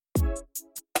Ladies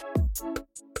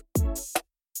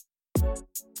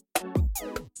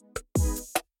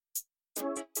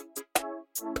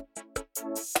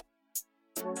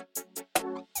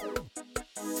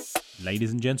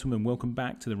and gentlemen, welcome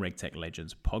back to the RegTech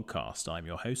Legends podcast. I'm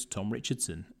your host, Tom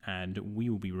Richardson, and we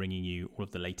will be bringing you all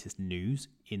of the latest news,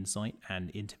 insight,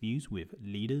 and interviews with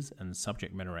leaders and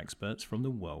subject matter experts from the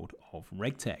world of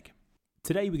RegTech.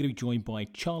 Today, we're going to be joined by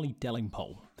Charlie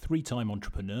Delingpole, three-time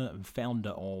entrepreneur and founder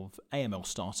of AML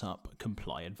startup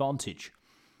Comply Advantage.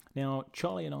 Now,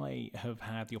 Charlie and I have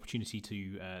had the opportunity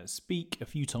to speak a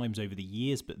few times over the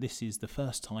years, but this is the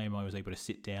first time I was able to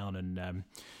sit down and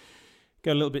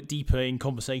go a little bit deeper in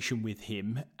conversation with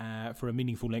him for a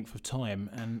meaningful length of time.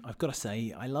 And I've got to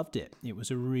say, I loved it. It was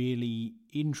a really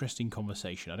interesting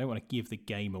conversation. I don't want to give the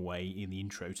game away in the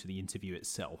intro to the interview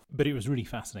itself, but it was really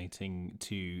fascinating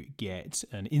to get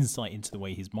an insight into the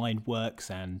way his mind works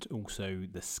and also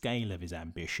the scale of his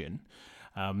ambition.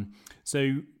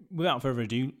 So without further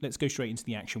ado, let's go straight into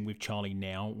the action with Charlie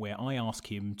now, where I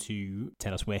ask him to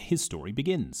tell us where his story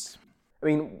begins. I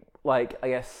mean, I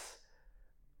guess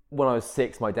when I was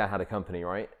 6, my dad had a company,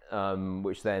 right?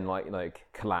 Which then like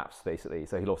collapsed basically.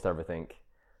 So he lost everything.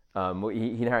 He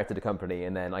inherited a company,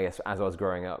 and then I guess as I was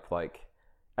growing up,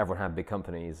 everyone had big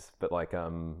companies, but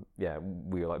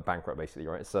we were bankrupt basically,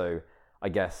 right? So I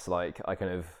guess I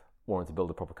kind of wanted to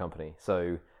build a proper company.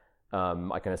 So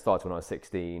I kind of started when I was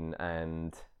 16,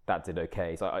 and that did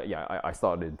okay. So I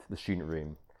started the student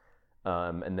room.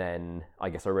 And then I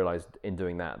guess I realized in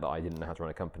doing that I didn't know how to run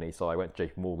a company. So I went to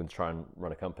JP Morgan to try and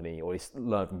run a company, or at least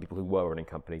learn from people who were running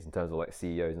companies in terms of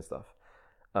CEOs and stuff.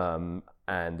 And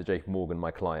the JP Morgan, my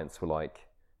clients were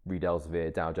Reed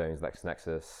Elsevier, Dow Jones,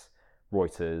 LexisNexis,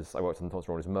 Reuters. I worked on the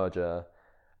Thomson Reuters merger.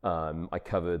 I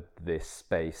covered this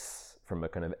space from a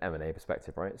kind of M&A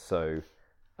perspective, right? So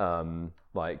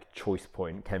Choice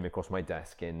Point came across my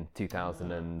desk in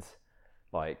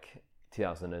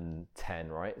 2010,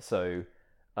 right? So,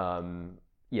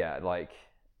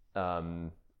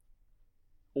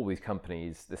 all these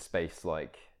companies, the space,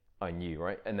 I knew,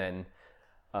 right? And then,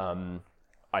 I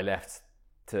left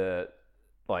to,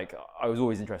 I was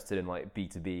always interested in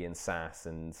B2B and SaaS,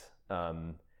 and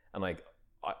I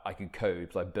could code,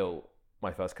 because I built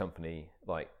my first company,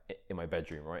 in my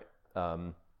bedroom, right?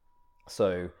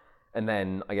 And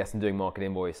then I guess in doing Market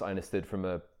Invoice, I understood from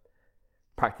a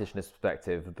practitioner's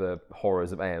perspective the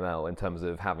horrors of AML in terms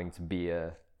of having to be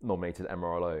a nominated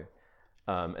MRLO,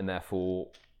 and therefore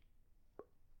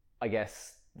I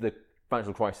guess the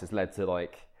financial crisis led to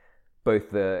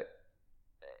both the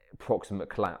proximate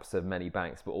collapse of many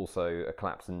banks, but also a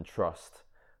collapse in trust,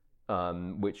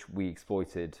 which we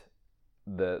exploited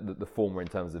the former in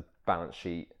terms of balance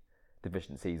sheet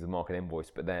deficiencies of Market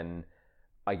Invoice, but then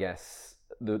I guess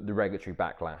the regulatory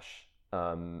backlash,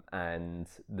 and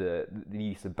the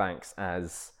use of banks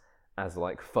as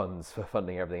funds for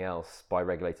funding everything else by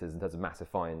regulators in terms of massive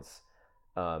fines.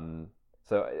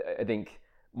 So I think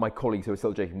my colleagues who were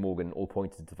still at JP Morgan all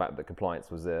pointed to the fact that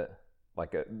compliance was the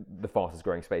fastest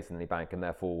growing space in any bank, and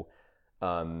therefore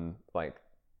I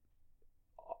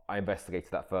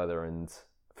investigated that further. And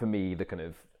for me, the kind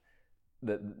of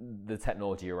the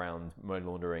technology around money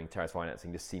laundering, terrorist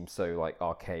financing just seems so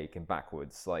archaic and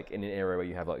backwards. In an era where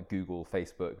you have Google,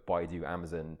 Facebook, Baidu,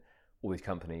 Amazon, all these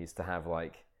companies to have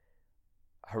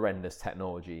horrendous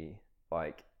technology,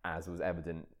 as was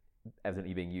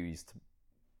evidently being used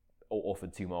or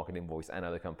offered to Market Invoice and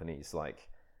other companies, it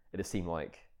just seemed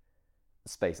like a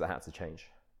space that had to change.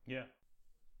 Yeah.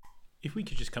 If we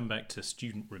could just come back to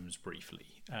student rooms briefly,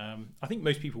 I think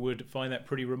most people would find that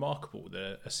pretty remarkable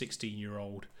that a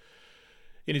 16-year-old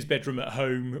in his bedroom at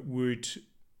home would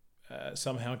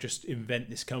somehow just invent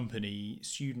this company,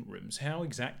 Student Rooms. How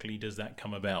exactly does that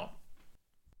come about?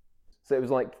 So it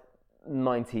was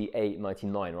 98,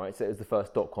 99, right? So it was the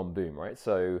first dot-com boom, right?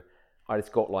 So I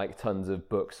just got tons of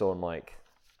books on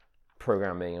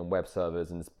programming and web servers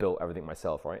and just built everything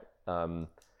myself, right?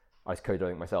 I just coded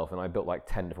everything myself, and I built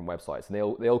 10 different websites, and they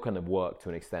all kind of worked to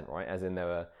an extent, right? As in there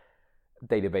were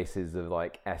databases of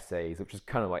essays, which is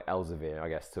kind of like Elsevier, I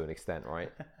guess, to an extent,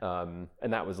 right? And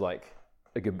that was a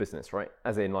good business, right?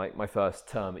 As in my first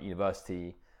term at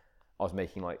university, I was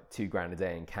making $2,000 a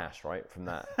day in cash, right? From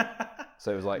that.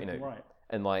 So it was right.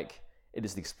 And it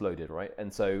just exploded, right?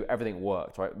 And so everything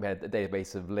worked, right? We had a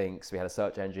database of links, we had a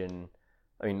search engine.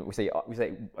 I mean,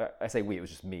 I say we, it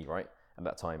was just me, right? At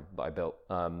that time that I built,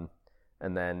 and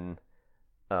then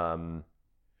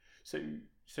So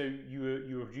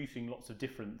you were producing lots of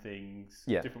different things,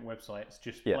 yeah. different websites,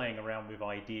 just playing around with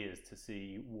ideas to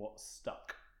see what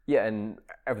stuck. Yeah, and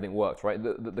everything worked, right?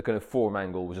 The kind of forum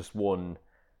angle was just one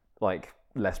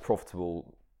less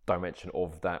profitable dimension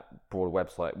of that broader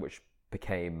website, which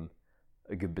became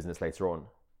a good business later on.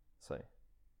 So,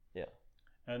 yeah.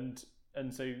 And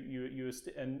so you were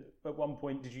and at one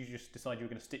point, did you just decide you were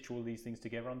going to stitch all these things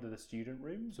together under the student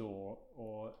rooms, or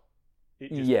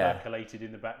it just percolated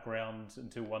in the background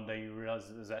until one day you realised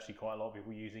that there's actually quite a lot of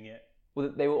people using it? Well,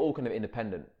 they were all kind of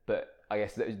independent, but I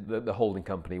guess the holding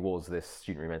company was this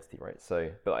student room entity, right?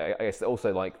 So, but I guess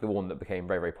also like the one that became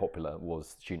very, very popular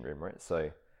was student room, right?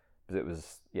 So, because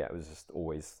it was just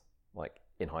always like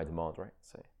in high demand, right?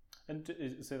 So.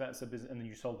 And so that's a business, and then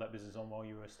you sold that business on while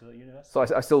you were still at university. So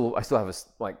I still have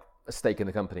a stake in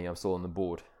the company. I'm still on the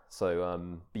board. So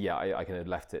but yeah, I kind of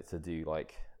left it to do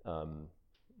like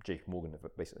JP Morgan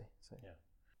basically. So. Yeah.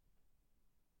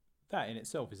 That in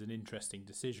itself is an interesting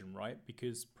decision, right?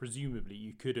 Because presumably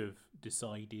you could have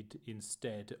decided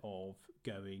instead of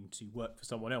going to work for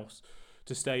someone else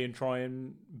to stay and try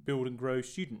and build and grow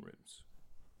student rooms.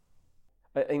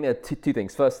 I think there are two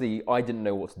things. Firstly, I didn't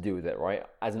know what to do with it, right?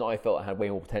 As in, I felt I had way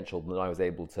more potential than I was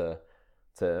able to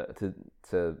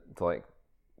like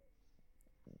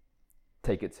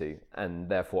take it to, and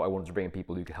therefore I wanted to bring in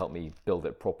people who could help me build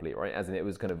it properly, right? As in, it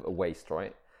was kind of a waste,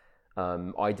 right?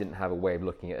 I didn't have a way of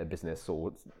looking at a business,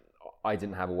 or I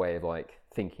didn't have a way of like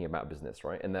thinking about business,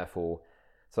 right? And therefore,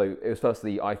 so it was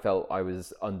firstly, I felt I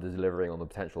was under delivering on the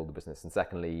potential of the business, and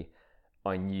secondly,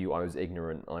 I knew I was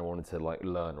ignorant and I wanted to like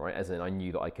learn, right? As in, I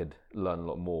knew that I could learn a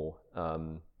lot more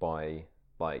by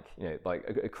like, you know, like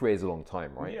a career's a long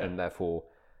time, right? Yeah. And therefore,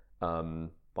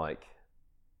 like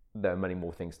there are many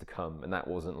more things to come. And that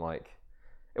wasn't like,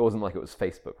 it wasn't like it was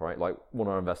Facebook, right? Like one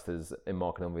of our investors in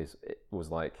Market Envoys, it was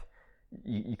like,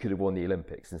 you could have won the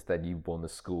Olympics. Instead, you won the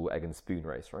school egg and spoon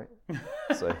race, right?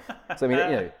 So I mean,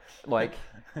 you know, like,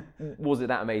 was it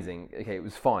that amazing? Okay, it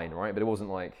was fine, right? But it wasn't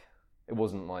like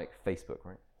Facebook,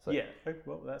 right? So. Yeah,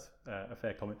 well, that's a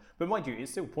fair comment. But mind you, it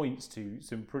still points to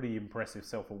some pretty impressive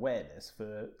self-awareness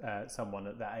for someone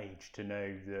at that age to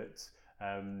know that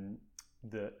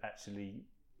that actually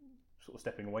sort of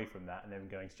stepping away from that and then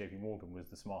going to JP Morgan was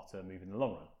the smarter move in the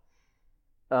long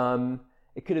run.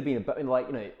 It could have been, like,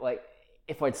 you know, like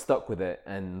if I'd stuck with it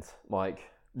and like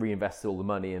reinvested all the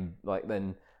money and like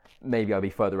then maybe I'd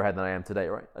be further ahead than I am today,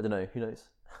 right? I don't know. Who knows?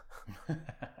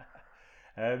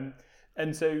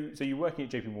 And so you're working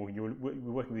at JP Morgan. You're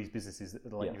working with these businesses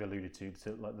that, like you've alluded to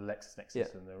like the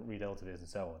LexisNexis and the Reed Elseviers and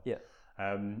so on. Yeah.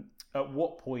 At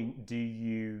what point do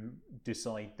you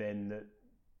decide then that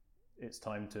it's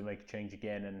time to make a change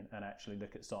again and actually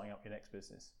look at starting up your next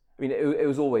business? I mean, it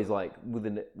was always like with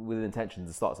an intention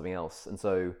to start something else. And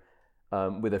so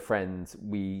with a friend,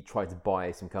 we tried to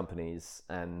buy some companies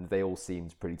and they all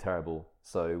seemed pretty terrible.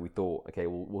 So we thought, okay,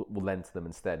 we'll lend to them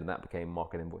instead. And that became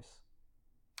Market Invoice.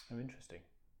 Oh, interesting.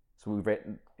 So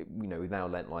we've now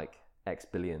lent like X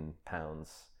billion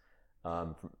pounds,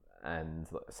 and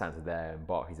Santander and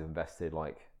Barclays have invested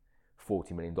like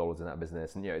 $40 million in that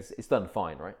business, and you know it's done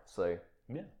fine, right? So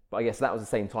yeah. But I guess that was the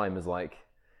same time as like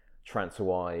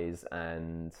TransferWise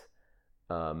and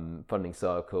Funding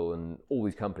Circle and all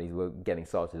these companies were getting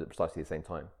started at precisely the same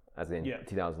time, as in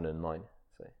 2009.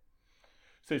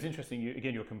 So it's interesting.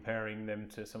 You're comparing them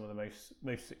to some of the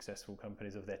most successful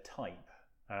companies of their type.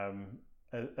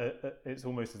 It's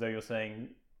almost as though you're saying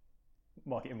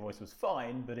Market Invoice was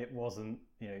fine, but it wasn't,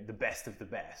 you know, the best of the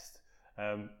best.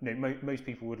 Most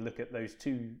people would look at those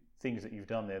two things that you've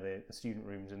done there, the student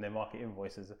rooms and their Market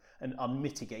Invoice, as an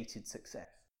unmitigated success.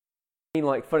 I mean,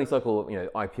 like Funding Circle, you know,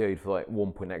 IPO'd for like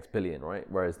 1.x billion, right?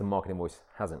 Whereas the Market Invoice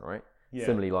hasn't, right? Yeah.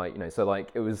 Similarly, like, you know, so like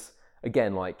it was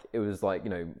like, you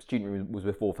know, student room was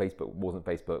before Facebook, wasn't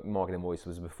Facebook. Market Invoice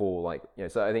was before, like, you know,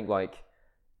 so I think like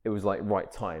it was like right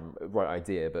time, right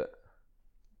idea, but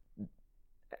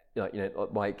you know,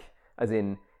 like as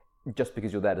in just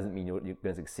because you're there doesn't mean you're going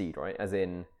to succeed, right? As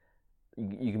in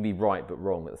you can be right but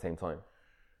wrong at the same time.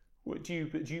 Well, do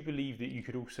you believe that you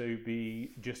could also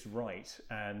be just right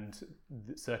and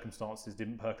the circumstances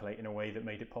didn't percolate in a way that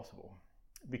made it possible?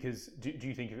 Because do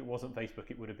you think if it wasn't Facebook,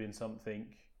 it would have been something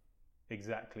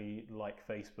exactly like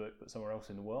Facebook but somewhere else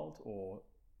in the world, or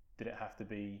did it have to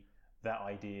be that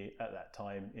idea at that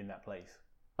time in that place?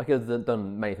 I could have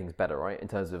done many things better, right? In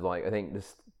terms of like, I think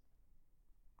this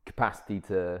capacity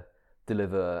to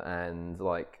deliver and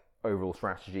like overall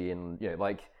strategy, and you know,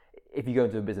 like if you go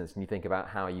into a business and you think about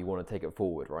how you want to take it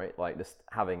forward, right? Like just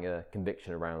having a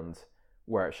conviction around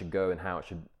where it should go and how it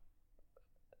should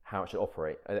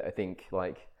operate. I think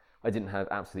like I didn't have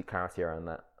absolute clarity around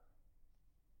that.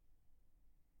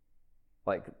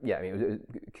 Like, yeah, I mean,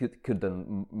 it could have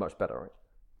done much better,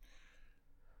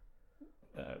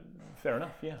 right? Fair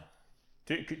enough, yeah.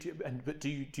 But do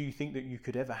you think that you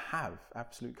could ever have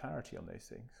absolute clarity on those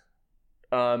things?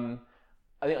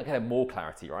 I think I can have more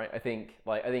clarity, right? I think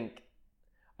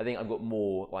I've got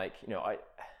more, like, you know,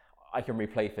 I can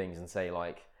replay things and say,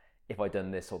 like, if I'd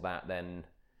done this or that, then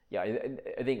yeah,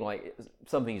 I think like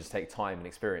some things just take time and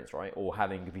experience, right? Or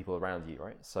having good people around you,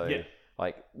 right? So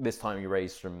like this time you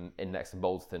raised from Index and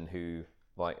Bolton, who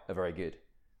like are very good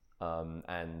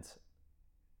and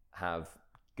have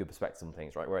good perspectives on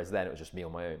things, right? Whereas then it was just me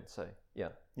on my own. So yeah.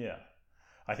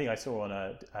 I think I saw on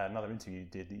another interview you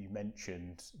did that you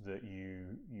mentioned that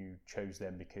you chose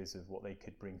them because of what they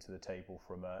could bring to the table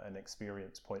from an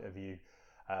experience point of view.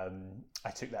 I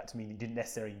took that to mean you didn't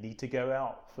necessarily need to go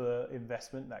out for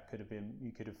investment. That could have been,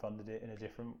 you could have funded it in a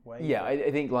different way. Yeah,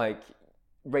 I think like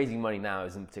raising money now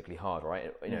isn't particularly hard,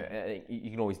 right? You know, I think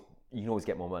you can always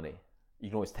get more money. You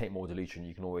can always take more dilution.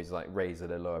 You can always like raise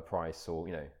at a lower price, or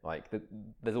you know, like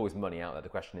there's always money out there. The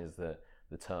question is the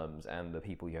terms and the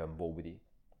people you have involved with you.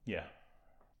 Yeah.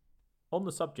 On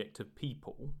the subject of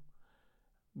people,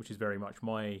 which is very much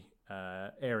my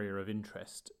area of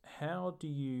interest, how do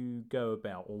you go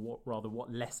about, or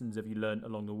what lessons have you learned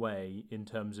along the way in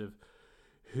terms of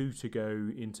who to go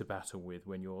into battle with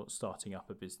when you're starting up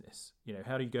a business? You know,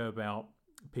 how do you go about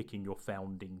picking your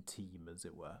founding team, as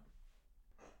it were?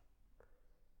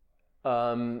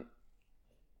 I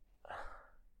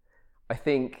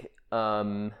think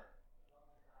in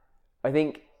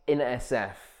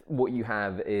SF, what you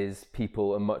have is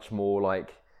people are much more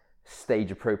like stage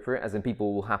appropriate, as in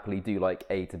people will happily do like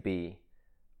A to B,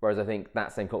 whereas I think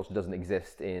that same culture doesn't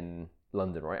exist in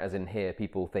London, right? As in here,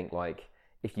 people think like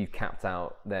if you've capped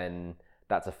out, then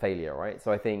that's a failure, right?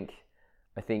 So I think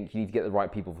you need to get the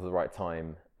right people for the right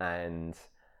time, and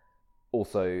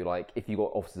also like if you've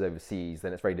got offices overseas,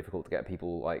 then it's very difficult to get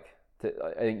people I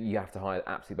think you have to hire the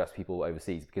absolute best people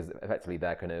overseas, because effectively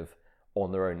they're kind of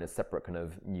on their own in a separate kind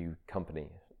of new company.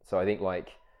 So I think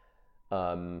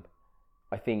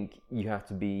I think you have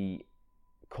to be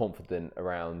confident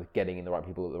around getting in the right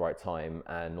people at the right time,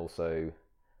 and also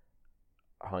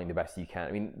hiring the best you can.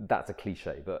 I mean, that's a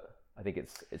cliche, but I think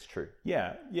it's true.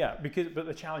 Yeah, but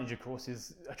the challenge, of course,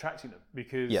 is attracting them,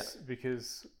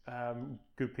 because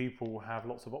good people have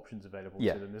lots of options available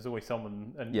to them. There's always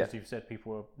someone, and as you've said,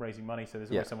 people are raising money, so there's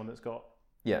always someone that's got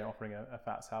offering a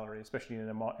fat salary, especially in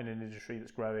an industry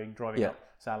that's growing, driving up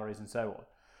salaries and so on.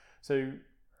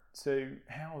 So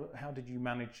how did you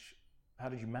manage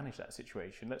that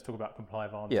situation? Let's talk about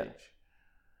ComplyAdvantage. Yeah.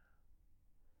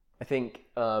 I think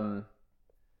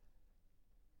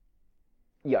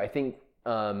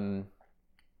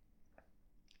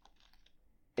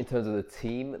in terms of the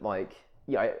team, I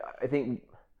think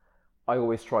I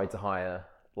always tried to hire,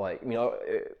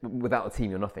 without a team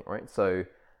you're nothing, right? So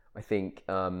I think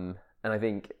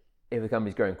if a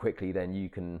company's growing quickly, then you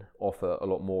can offer a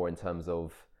lot more in terms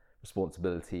of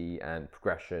responsibility and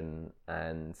progression,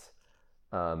 and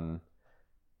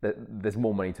there's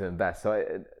more money to invest. So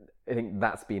I think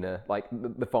that's been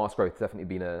the fast growth has definitely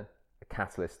been a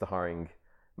catalyst to hiring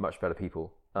much better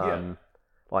people. One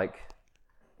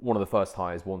of the first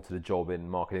hires wanted a job in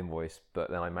Market Invoice,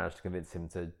 but then I managed to convince him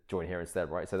to join here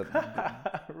instead, right? So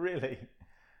really,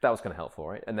 that was kind of helpful,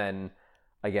 right? And then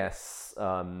I guess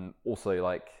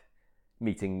also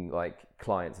meeting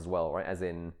clients as well, right? As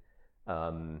in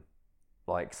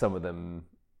some of them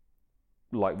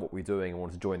like what we're doing and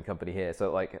want to join the company here.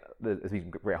 So there's been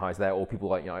great hires there, or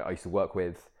people I used to work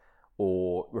with,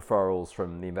 or referrals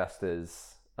from the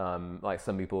investors.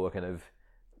 Some people are kind of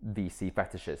VC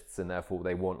fetishists, and therefore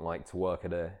they want to work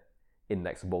at a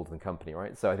Index and Bolton company,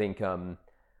 right? So I think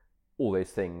all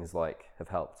those things have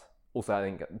helped. Also, I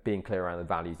think being clear around the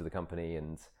values of the company,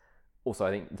 and also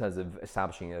I think in terms of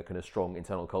establishing a kind of strong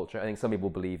internal culture. I think some people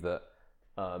believe that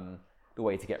the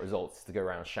way to get results is to go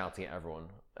around shouting at everyone,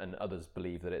 and others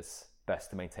believe that it's best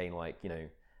to maintain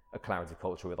a collaborative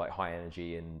culture with high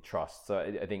energy and trust. So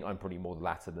I think I'm probably more the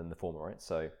latter than the former, right?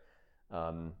 So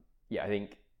I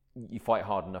think you fight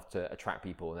hard enough to attract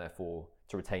people, and therefore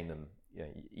to retain them.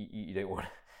 You don't want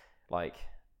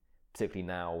particularly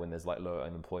now when there's lower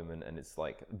unemployment and it's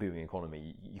a booming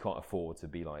economy, you can't afford to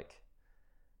be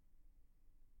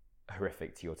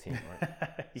horrific to your team,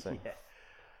 right? So.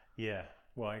 Yeah.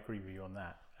 Well, I agree with you on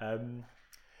that.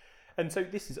 And so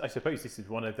I suppose this is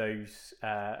one of those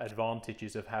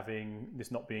advantages of having this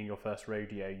not being your first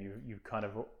rodeo. You've kind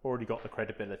of already got the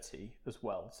credibility as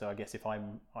well. So I guess if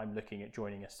I'm looking at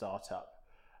joining a startup,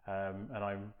 and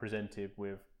I'm presented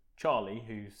with Charlie,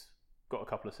 who's got a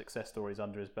couple of success stories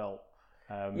under his belt.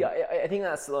 I think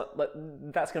that's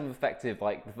kind of effective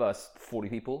the first 40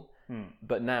 people,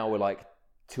 but now we're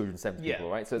 270 people,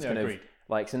 right? So it's agreed.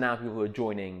 like, so now people are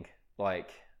joining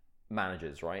like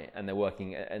managers, right? And they're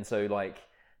working, and so like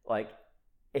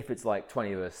if it's like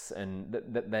 20 of us, and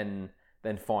then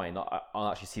fine,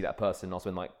 I'll actually see that person. I'll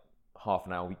spend like half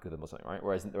an hour a week with them or something, right?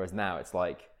 Whereas now it's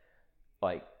like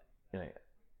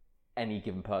any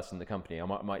given person in the company I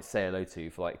might say hello to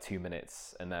for like 2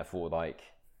 minutes, and therefore like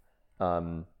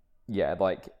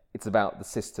like it's about the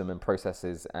system and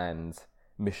processes and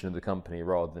mission of the company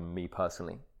rather than me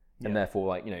personally. And therefore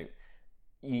like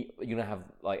you're gonna have,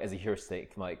 like, as a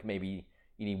heuristic, like maybe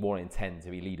you need 1 in 10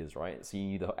 to be leaders, right? So you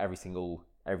need every single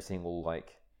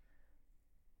like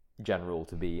general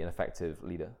to be an effective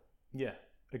leader. Yeah,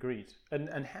 agreed.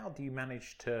 And how do you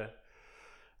manage to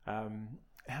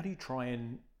how do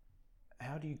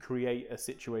you create a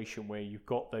situation where you've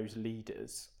got those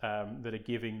leaders that are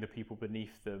giving the people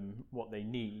beneath them what they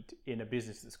need in a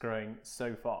business that's growing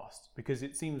so fast? Because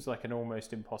it seems like an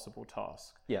almost impossible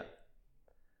task. Yeah.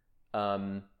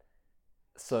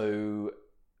 So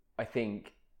I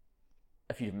think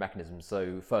a few different mechanisms.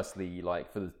 So firstly,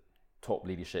 like for the top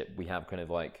leadership, we have kind of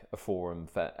like a forum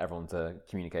for everyone to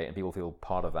communicate and people feel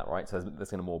part of that, right? So there's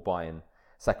kind of more buy-in.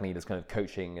 Secondly, there's kind of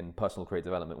coaching and personal career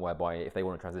development, whereby if they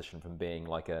want to transition from being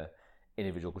like a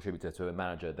individual contributor to a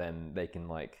manager, then they can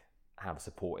like have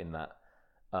support in that.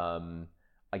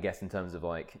 I guess in terms of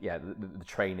like, the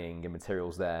training and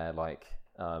materials there, like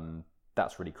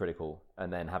that's really critical.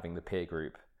 And then having the peer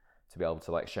group to be able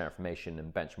to like share information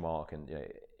and benchmark, and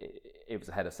it was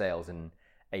a head of sales in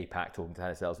APAC talking to head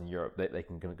of sales in Europe, they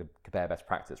can kind of compare best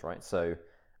practice, right? So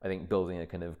I think building a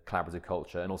kind of collaborative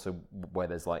culture, and also where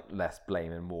there's like less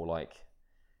blame and more like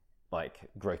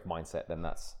growth mindset, then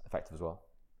that's effective as well.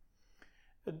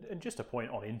 And just a point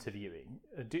on interviewing,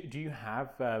 do you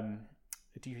have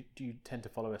do you tend to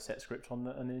follow a set script on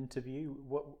an interview?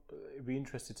 I'd be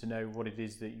interested to know what it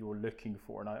is that you're looking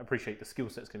for, and I appreciate the skill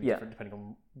set's going to be different depending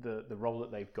on the role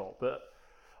that they've got. But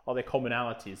are there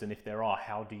commonalities, and if there are,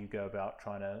 how do you go about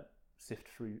trying to sift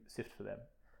for them?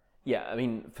 Yeah, I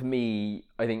mean, for me,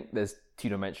 I think there's 2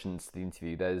 dimensions to the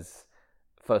interview. There's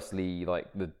firstly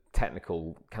like the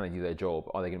technical, can they do their job?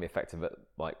 Are they going to be effective at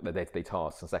like their day-to-day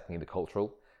tasks? And secondly, the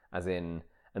cultural, as in,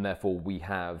 and therefore we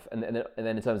have, and then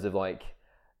in terms of like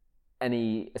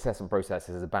any assessment process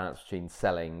is a balance between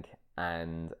selling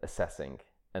and assessing,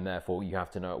 and therefore you have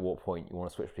to know at what point you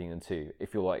want to switch between the two.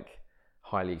 If you're like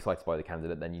highly excited by the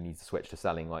candidate, then you need to switch to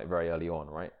selling like very early on,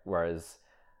 right? Whereas,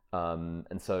 and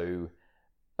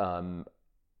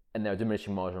there are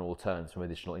diminishing marginal returns from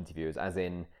additional interviewers, as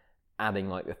in adding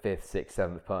like the 5th, 6th,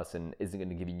 7th person isn't going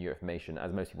to give you new information,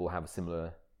 as most people have a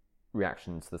similar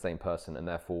reaction to the same person, and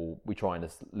therefore we try and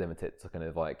just limit it to kind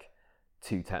of like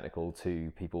 2 technical,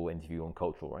 2 people interview on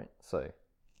cultural, right? So,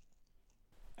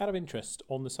 out of interest,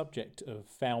 on the subject of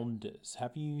founders,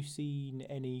 have you seen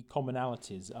any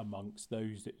commonalities amongst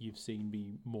those that you've seen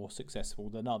be more successful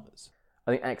than others?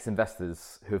 I think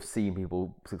ex-investors who have seen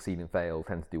people succeed and fail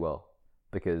tend to do well,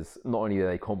 because not only are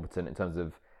they competent in terms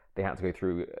of they had to go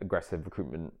through aggressive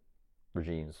recruitment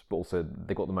regimes, but also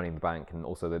they got the money in the bank, and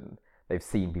also they've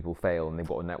seen people fail and they've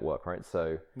got a network, right?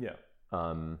 So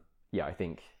I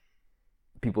think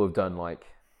people have done like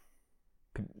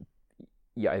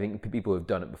I think people have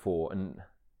done it before and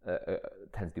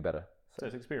tend to do better. So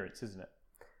it's experience, isn't it?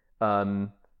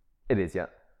 It is, yeah,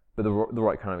 but the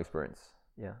right kind of experience,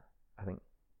 yeah. I think.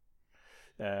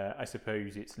 I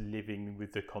suppose it's living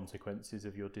with the consequences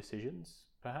of your decisions,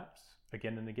 perhaps,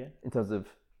 again and again. In terms of?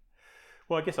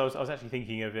 Well, I guess I was actually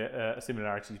thinking of it, a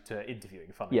similarity to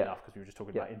interviewing, funnily enough, because we were just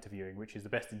talking about interviewing, which is the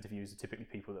best interviews are typically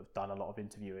people that have done a lot of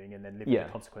interviewing and then live with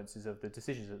the consequences of the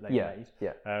decisions that they made.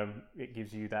 Yeah. It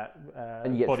gives you that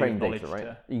and you get body trained of knowledge. Data,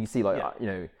 right? You can see, like,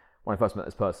 when I first met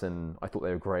this person, I thought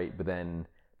they were great, but then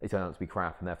they turned out to be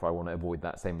crap, and therefore I want to avoid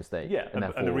that same mistake. Yeah,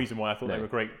 and the reason why I thought they were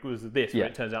great was this, but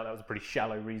it turns out that was a pretty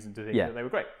shallow reason to think that they were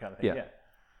great, kind of thing.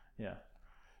 Yeah.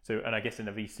 So, and I guess in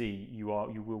a VC, you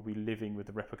will be living with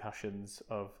the repercussions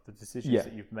of the decisions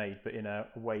that you've made, but in a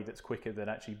way that's quicker than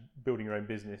actually building your own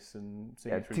business and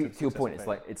seeing it through. To your point,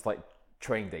 it's like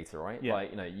training data, right? Yeah.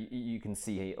 Like, you can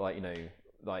see, like,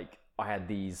 like I had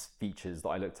these features that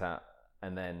I looked at,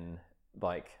 and then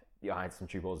like I had some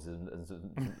true positives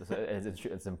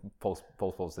and some false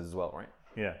positives as well, right?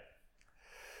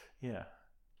 Yeah.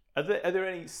 Are there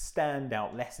any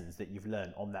standout lessons that you've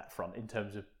learned on that front in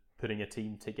terms of putting a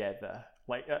team together?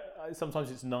 Like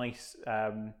sometimes it's nice.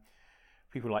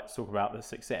 People like to talk about the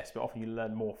success, but often you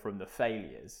learn more from the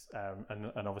failures.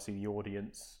 And obviously the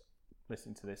audience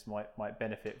listening to this might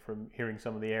benefit from hearing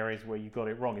some of the areas where you got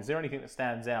it wrong. Is there anything that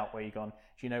stands out where you've gone,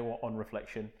 do you know what, on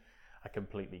reflection, I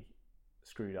completely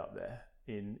screwed up there?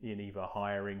 in either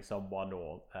hiring someone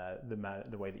or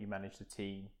the way that you manage the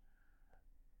team?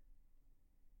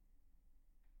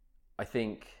 I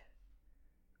think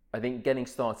getting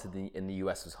started in the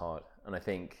US was hard, and I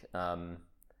think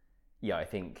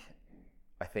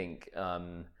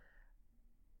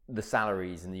the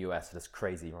salaries in the US are just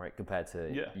crazy, right, compared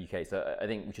to UK. So I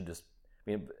think we should just.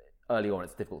 I mean, early on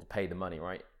it's difficult to pay the money,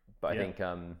 right? But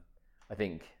I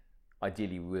think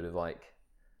ideally we would have like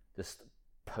just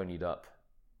ponied up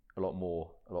a lot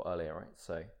earlier, right?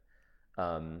 So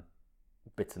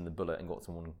bitten the bullet and got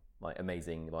someone like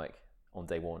amazing like on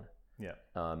day one. Yeah.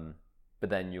 But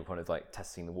then you're kind of like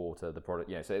testing the water, the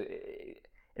product, so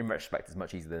in retrospect it's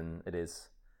much easier than it is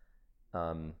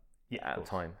at the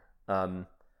time.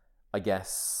 I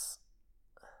guess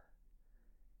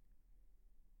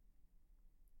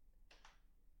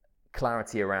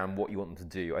clarity around what you want them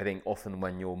to do. I think often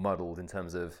when you're muddled in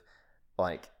terms of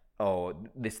like, oh,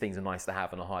 these things are nice to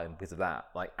have and I hire them because of that,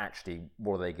 like actually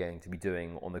what are they going to be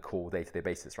doing on the core day-to-day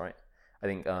basis, right? I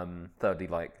think thirdly,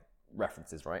 like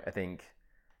references, right? I think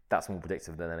that's more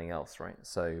predictive than anything else, right?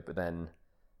 So, but then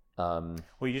well,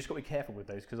 you just got to be careful with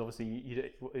those because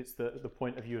obviously it's the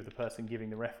point of view of the person giving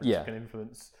the reference can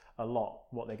influence a lot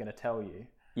what they're going to tell you.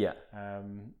 Yeah.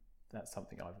 That's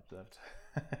something I've observed.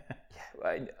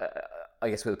 I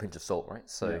guess with a pinch of salt, right?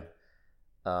 So,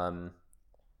 I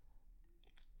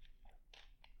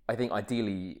think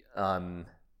ideally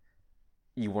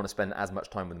you want to spend as much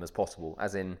time with them as possible.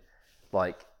 As in,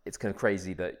 like, it's kind of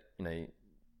crazy that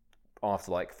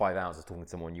after like 5 hours of talking to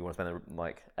someone, you want to spend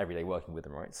like every day working with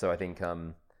them, right? So I think,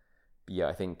 but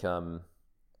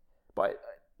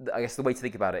I guess the way to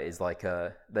think about it is like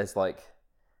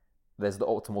there's the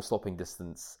optimal stopping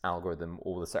distance algorithm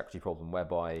or the secretary problem,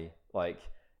 whereby like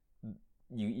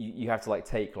you have to like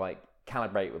take like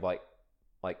calibrate with like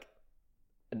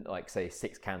say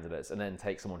 6 candidates and then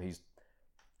take someone who's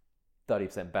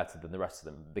 30% better than the rest of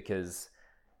them, because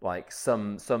like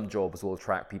some jobs will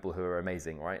attract people who are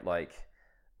amazing, right? Like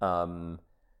I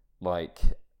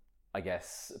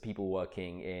guess people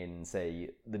working in say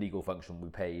the legal function will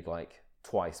be paid like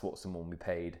twice what someone will be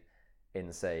paid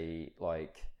in say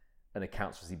like an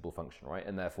accounts receivable function, right?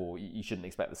 And therefore you shouldn't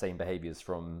expect the same behaviors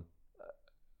from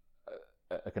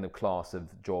a kind of class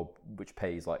of job which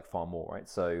pays like far more, right?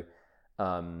 So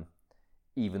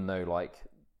even though like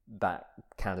that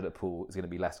candidate pool is going to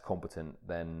be less competent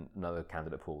than another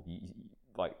candidate pool,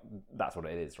 like that's what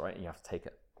it is, right? And you have to take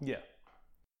it. Yeah.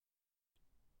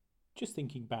 Just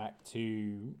thinking back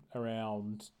to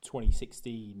around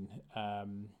 2016,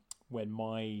 when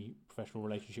my professional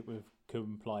relationship with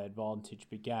Comply Advantage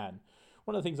began,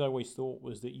 one of the things I always thought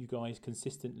was that you guys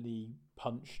consistently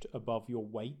punched above your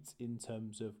weight in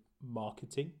terms of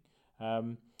marketing.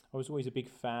 I was always a big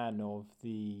fan of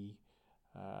the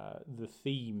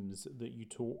themes that you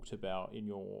talked about in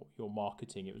your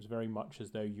marketing. It was very much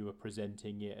as though you were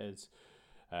presenting it as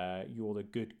you're the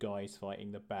good guys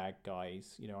fighting the bad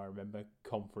guys. I remember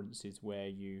conferences where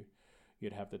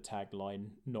you'd have the tagline,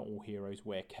 "Not all heroes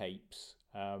wear capes."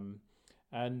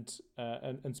 And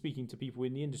speaking to people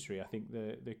in the industry, I think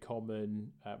the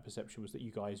common perception was that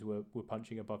you guys were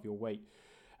punching above your weight.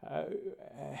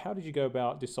 How did you go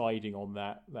about deciding on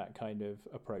that kind of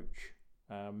approach?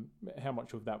 How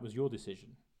much of that was your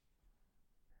decision?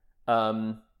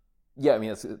 Yeah, I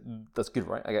mean that's good,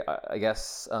 right? I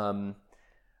guess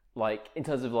like in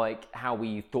terms of like how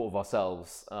we thought of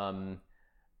ourselves,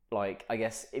 like I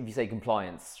guess if you say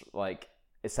compliance, like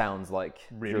it sounds like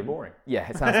really boring. Yeah,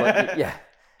 it sounds like yeah.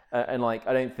 And like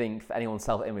I don't think for anyone's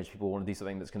self-image people want to do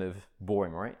something that's kind of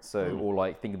boring, right? So or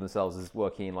like think of themselves as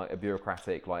working in like a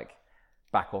bureaucratic like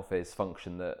back office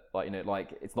function that like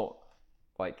like it's not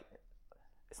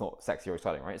sexy or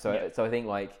exciting, right? So I think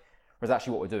like whereas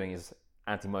actually what we're doing is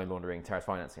anti-money laundering, terrorist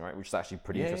financing, right? Which is actually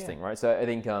pretty interesting, right? So I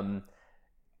think to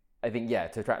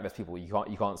attract the best people, you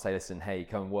can't say, listen, hey,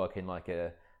 come and work in like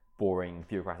a boring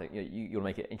bureaucratic. You'll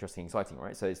make it interesting, exciting,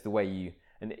 right? So it's the way you.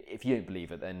 And if you don't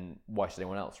believe it, then why should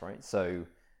anyone else, right? So,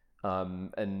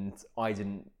 and I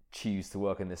didn't choose to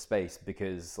work in this space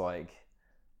because like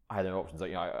I had no options.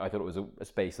 Like I thought it was a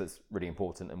space that's really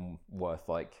important and worth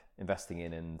like investing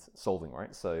in and solving,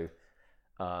 right? So,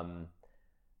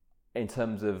 in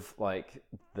terms of like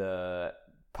the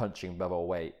punching above our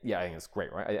weight, yeah, I think it's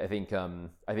great, right? I think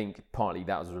partly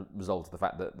that was a result of the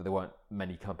fact that there weren't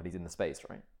many companies in the space,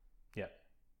 right? Yeah.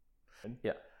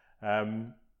 Yeah.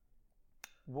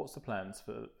 What's your plans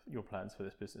for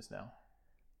this business now?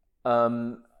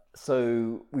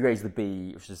 So we raised the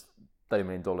B, which is $30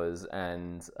 million,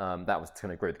 and that was to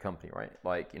kind of grow the company, right?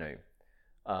 Like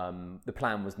the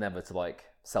plan was never to like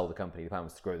sell the company. The plan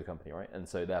was to grow the company, right? And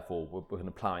so therefore, we're going to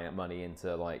apply that money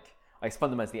into like, I guess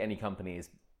fundamentally any company is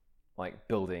like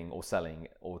building or selling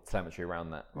or telemetry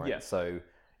around that, right? Yeah. So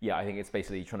yeah, I think it's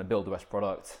basically trying to build the best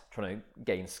product, trying to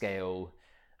gain scale,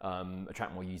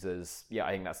 attract more users. Yeah,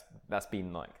 I think that's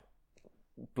been like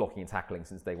blocking and tackling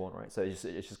since day one, right? So it's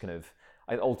just kind of,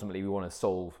 ultimately we want to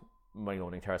solve money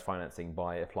laundering, terrorist financing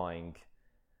by applying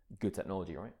good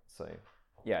technology, right? So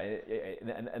yeah,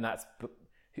 and that's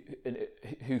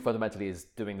who fundamentally is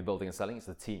doing the building and selling. It's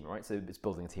the team, right? So it's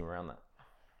building a team around that.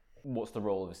 What's the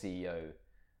role of a CEO?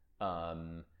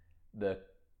 The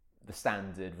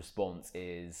standard response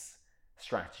is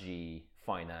strategy,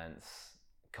 finance,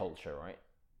 culture, right?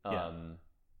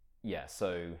 Yeah.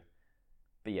 So,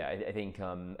 but yeah, I think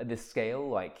at this scale,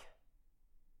 like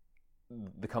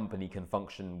the company can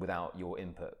function without your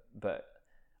input, but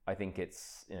I think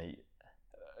it's, you know,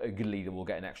 a good leader will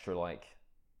get an extra like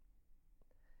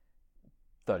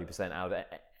 30% out of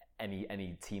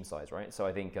any team size, right? So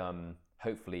I think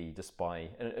hopefully just by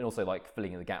and also like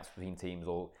filling in the gaps between teams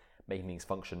or making things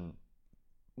function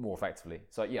more effectively.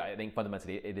 So yeah, I think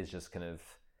fundamentally it is just kind of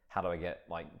how do I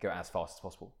go as fast as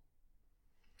possible.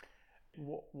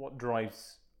 What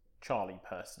drives Charlie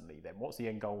personally then? What's the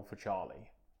end goal for Charlie?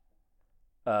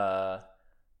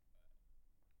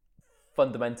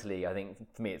 Fundamentally, I think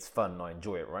for me it's fun and I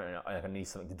enjoy it, right? And I need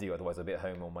something to do, otherwise I'll be at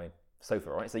home on my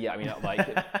sofa, right? So yeah, I mean,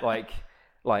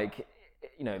 like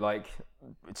you know, like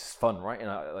it's just fun, right?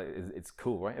 And it's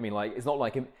cool, right? I mean, like it's not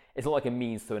like a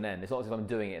means to an end. It's not as if I'm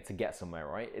doing it to get somewhere,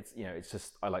 right? It's, you know, it's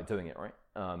just I like doing it, right?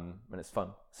 And it's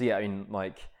fun. So yeah, I mean,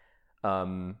 like,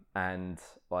 and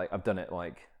like I've done it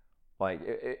like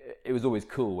it was always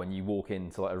cool when you walk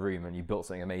into like a room and you built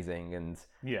something amazing, and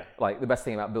yeah, like the best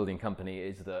thing about building a company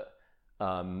is that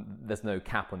there's no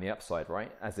cap on the upside,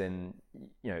 right? As in,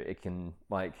 you know, it can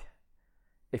like,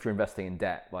 if you're investing in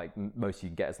debt, like most you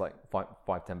can get is like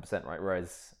 5-10%, right?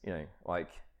 Whereas, you know, like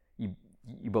you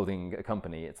building a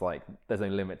company, it's like there's no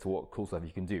limit to what cool stuff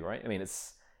you can do, right? I mean,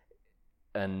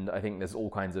 and I think there's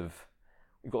all kinds of,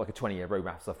 we've got like a 20-year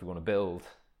roadmap of stuff we want to build.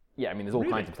 Yeah, I mean, there's all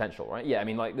kinds of potential, right? Yeah, I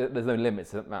mean, like there's no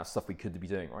limits to the amount of stuff we could be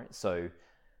doing, right? So,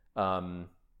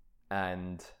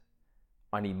 and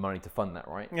I need money to fund that,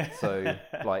 right? So,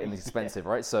 like, and it's expensive,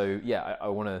 right? So, yeah, I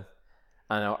want to,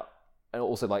 and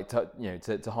also like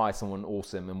to hire someone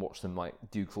awesome and watch them like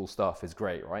do cool stuff is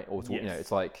great, right? Or to, you know,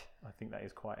 it's like, I think that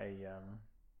is quite a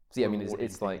so yeah, I mean,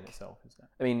 it's like, itself, isn't it?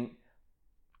 I mean,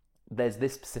 there's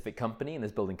this specific company and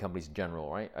there's building companies in general,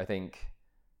 right? I think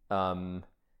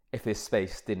if this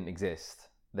space didn't exist,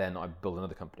 then I'd build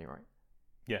another company, right?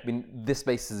 Yeah. I mean, this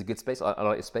space is a good space. I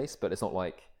like this space, but it's not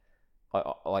like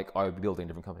I would be building a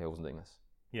different company. I wasn't doing this.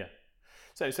 Yeah.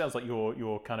 So it sounds like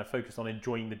you're kind of focused on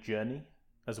enjoying the journey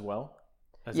as well.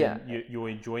 As yeah. You're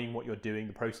enjoying what you're doing.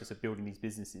 The process of building these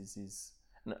businesses is.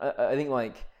 I think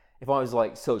like if I was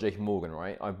like still JP Morgan,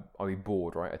 right, I'd be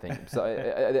bored, right? I think so.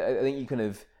 I think you kind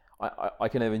of I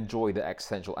kind of enjoy the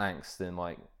existential angst and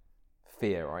like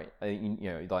fear, right? I think,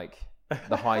 you know, like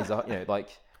the highs are, you know, like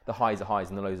the highs are highs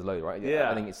and the lows are lows, right? Yeah.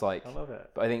 I think it's like, I love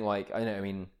it. But I think like, I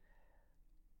mean,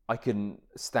 I couldn't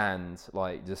stand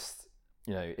like just,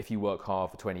 you know, if you work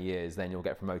hard for 20 years, then you'll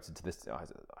get promoted to this. I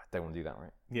don't want to do that,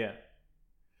 right? Yeah.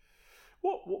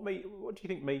 What do you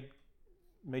think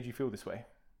made you feel this way?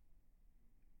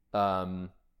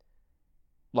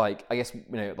 Like, I guess, you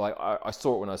know, like I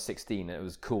saw it when I was 16 and it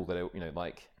was cool that it, you know,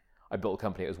 like I built a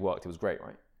company, it worked, it was great,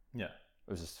 right? Yeah.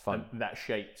 It was just fun. And that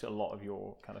shaped a lot of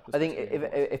your kind of I think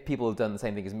if people had done the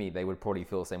same thing as me, they would probably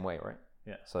feel the same way, right?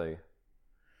 Yeah. So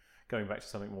going back to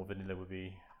something more vanilla would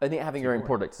be... I think having your own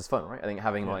products is fun, right? I think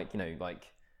having like, you know,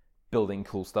 like building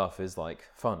cool stuff is like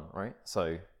fun, right?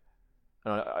 So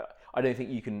and I don't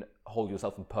think you can hold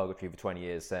yourself in purgatory for 20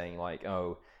 years saying like,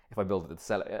 oh, if I build it to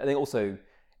sell it. I think also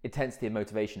intensity and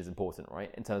motivation is important,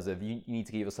 right? In terms of you need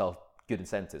to give yourself good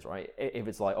incentives, right? If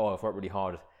it's like, oh, if I work really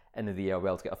hard, end of the year I'll be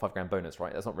able to get a $5,000 bonus,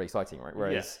 right? That's not very exciting, right?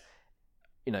 Whereas,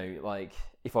 you know, like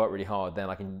if I work really hard, then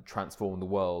I can transform the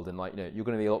world, and like, you know, you're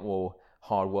going to be a lot more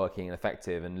hardworking and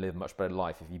effective and live a much better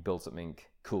life if you build something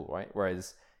cool, right?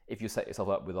 Whereas if you set yourself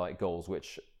up with like goals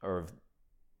which are of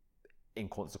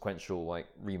inconsequential like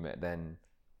remit, then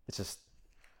it's just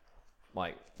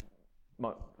like,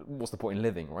 what's the point in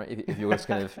living, right? If you're just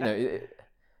kind of, you know,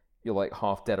 you're like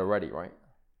half dead already, right?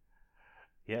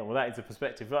 Yeah, well, that is a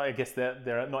perspective. I guess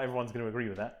there are, not everyone's going to agree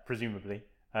with that, presumably.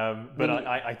 But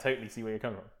I totally see where you're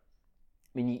coming from.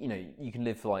 I mean, you know, you can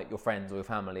live for like your friends or your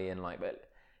family, and like, but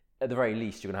at the very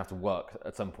least, you're going to have to work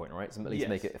at some point, right? So at least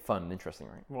make it fun and interesting,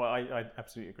 right? Well, I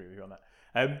absolutely agree with you on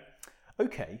that.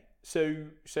 Okay, so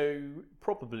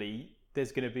probably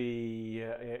there's going to be,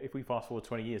 if we fast forward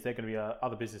 20 years, there are going to be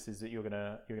other businesses that you're going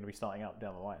to be starting up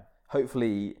down the line.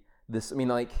 Hopefully, it's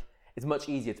much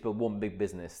easier to build one big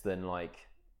business than like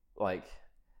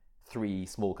 3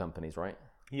 small companies, right?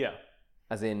 Yeah.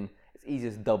 As in, it's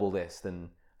easier to double this than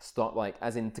start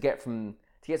to get to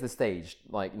the stage,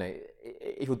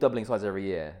 if you're doubling size every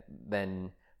year,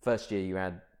 then first year you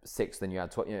add 6, then you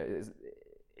add 12.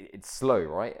 It's slow,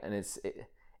 right? And if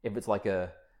it's like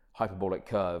a hyperbolic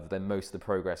curve, then most of the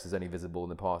progress is only visible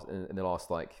in the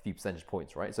last few percentage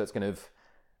points, right? So it's kind of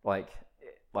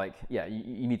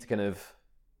you need to kind of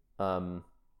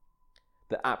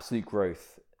the absolute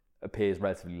growth appears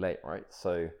relatively late, right?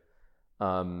 So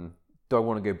do I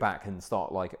want to go back and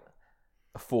start like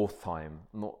a 4th time?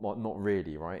 Not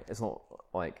really, right? It's not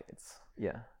like it's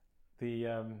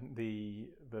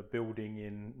The building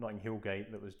in Notting Hill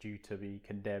Gate that was due to be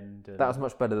condemned. That was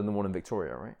much better than the one in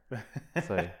Victoria, right?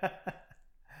 So,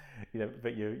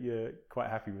 but you're quite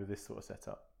happy with this sort of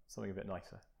setup. Something a bit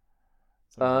nicer.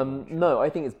 No, I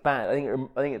think it's bad. I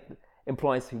think it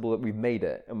implies to people that we've made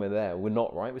it and we're there. We're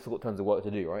not, right? We've still got tons of work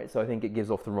to do, right? So I think it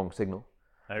gives off the wrong signal.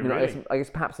 Oh, really? I guess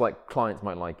perhaps like clients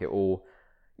might like it, or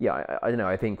I don't know.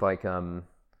 I think like a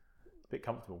bit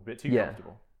comfortable, a bit too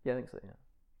comfortable. Yeah, I think so. Yeah.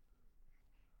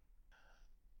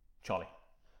 Charlie,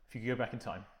 if you could go back in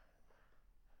time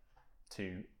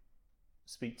to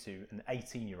speak to an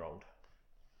 18-year-old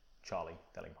Charlie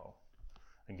Delingpole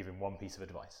and give him one piece of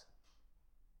advice,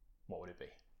 what would it be?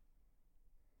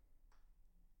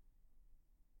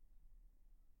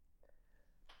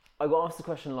 I got asked the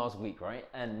question last week, right?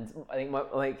 And I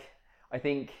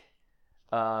think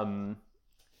some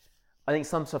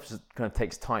stuff just kind of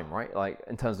takes time, right? Like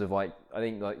in terms of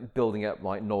building up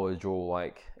knowledge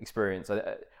or experience.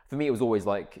 For me, it was always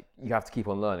you have to keep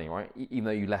on learning, right? Even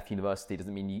though you left university,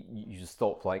 doesn't mean you just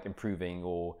stop improving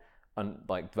or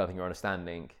developing your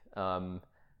understanding. That's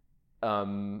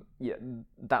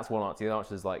one answer. The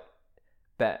answer is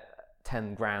bet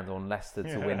 10 grand on Leicester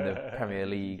to win the Premier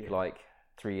League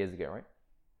 3 years ago,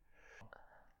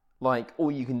 right?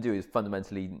 All you can do is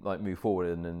fundamentally move forward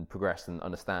and progress and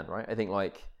understand, right? I think I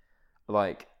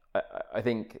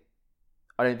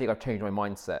don't think I've changed my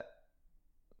mindset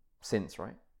since,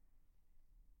 right?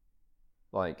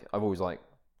 I've always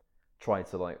tried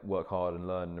to work hard and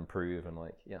learn and improve and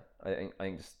I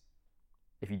think just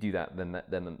if you do that, then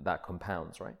that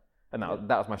compounds, right? And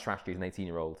that was my strategy as an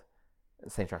 18-year-old.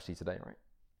 Same strategy today, right?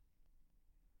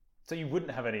 So you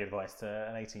wouldn't have any advice to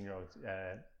an 18-year-old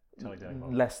Charlie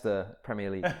Delingpole? Leicester Premier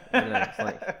League. I don't know,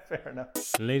 Fair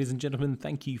enough. Ladies and gentlemen,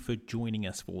 thank you for joining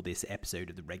us for this episode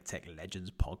of the RegTech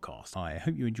Legends podcast. I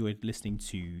hope you enjoyed listening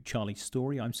to Charlie's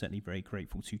story. I'm certainly very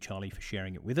grateful to Charlie for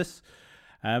sharing it with us.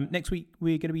 Next week,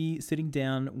 we're going to be sitting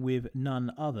down with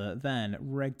none other than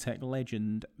RegTech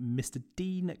legend, Mr.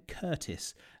 Dean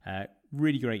Curtis.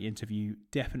 Really great interview.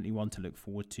 Definitely one to look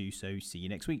forward to. So see you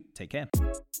next week. Take care.